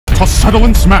To settle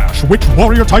in Smash, which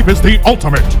warrior type is the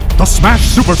ultimate? The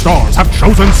Smash Superstars have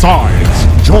chosen sides.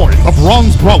 Join the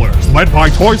Bronze Brawlers, led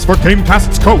by Toys for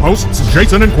Gamecast's co-hosts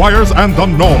Jason Inquires and The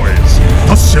Noise.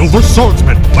 The Silver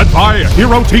Swordsmen, led by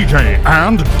Hero TJ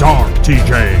and Dark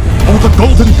TJ. Or the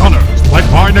Golden Gunners, led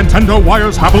by Nintendo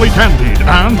Wire's Happily Candied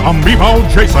and Amiibo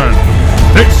Jason.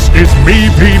 This is Mii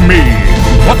V Mii.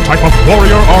 What type of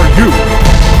warrior are you?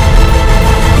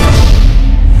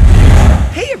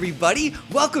 Everybody,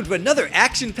 welcome to another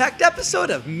action-packed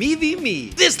episode of Mii V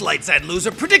Mii. This light-side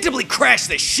loser predictably crashed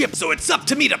the ship, so it's up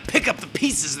to me to pick up the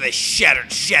pieces of this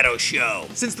shattered shadow show.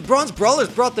 Since the Bronze Brawlers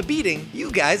brought the beating, you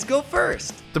guys go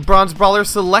first. The Bronze Brawlers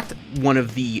select one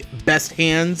of the best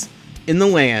hands in the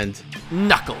land,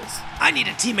 Knuckles. I need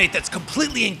a teammate that's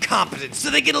completely incompetent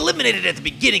so they get eliminated at the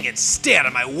beginning and stay out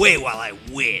of my way while I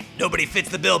win. Nobody fits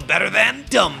the bill better than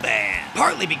Dumban.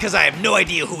 Partly because I have no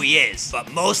idea who he is,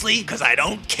 but mostly because I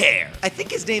don't care. I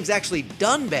think his name's actually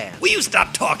Dunban. Will you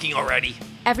stop talking already?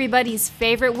 Everybody's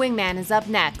favorite wingman is up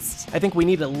next. I think we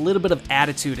need a little bit of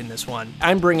attitude in this one.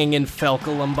 I'm bringing in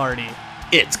Falco Lombardi.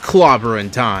 It's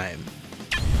clobbering time.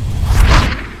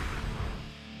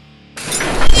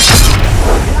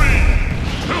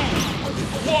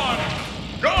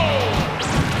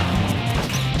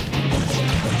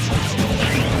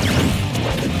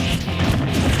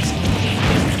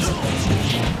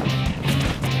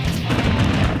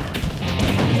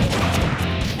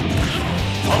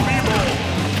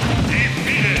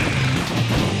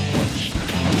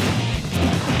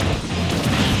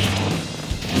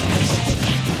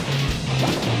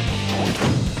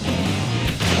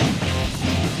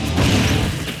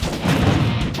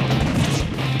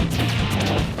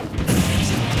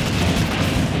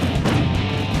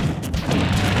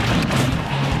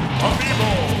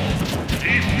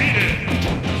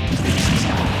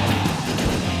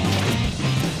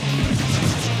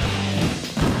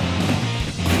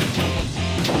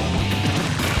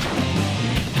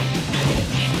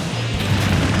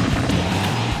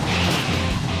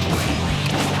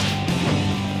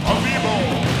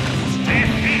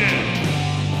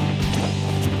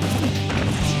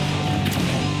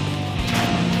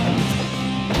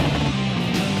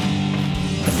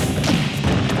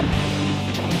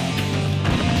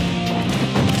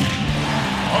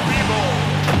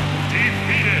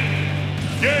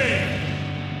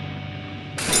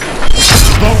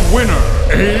 The winner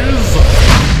is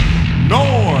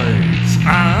Noise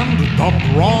and the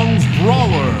Bronze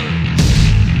Brawlers.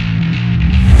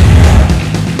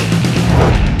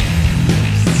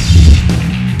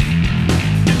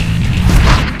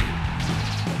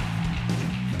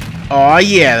 Aw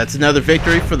yeah, that's another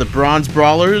victory for the Bronze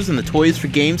Brawlers and the Toys for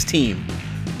Games team.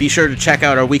 Be sure to check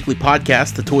out our weekly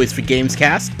podcast, the Toys for Games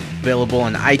Cast, available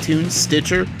on iTunes,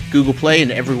 Stitcher, Google Play,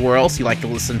 and everywhere else you like to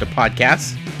listen to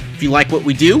podcasts. If you like what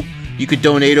we do, you could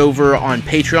donate over on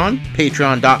Patreon,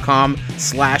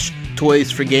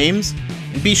 patreon.com/toysforgames.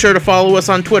 And be sure to follow us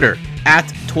on Twitter,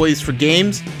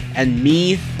 @toysforgames, and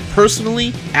me,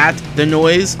 personally,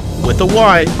 @thenoise, with a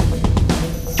Y.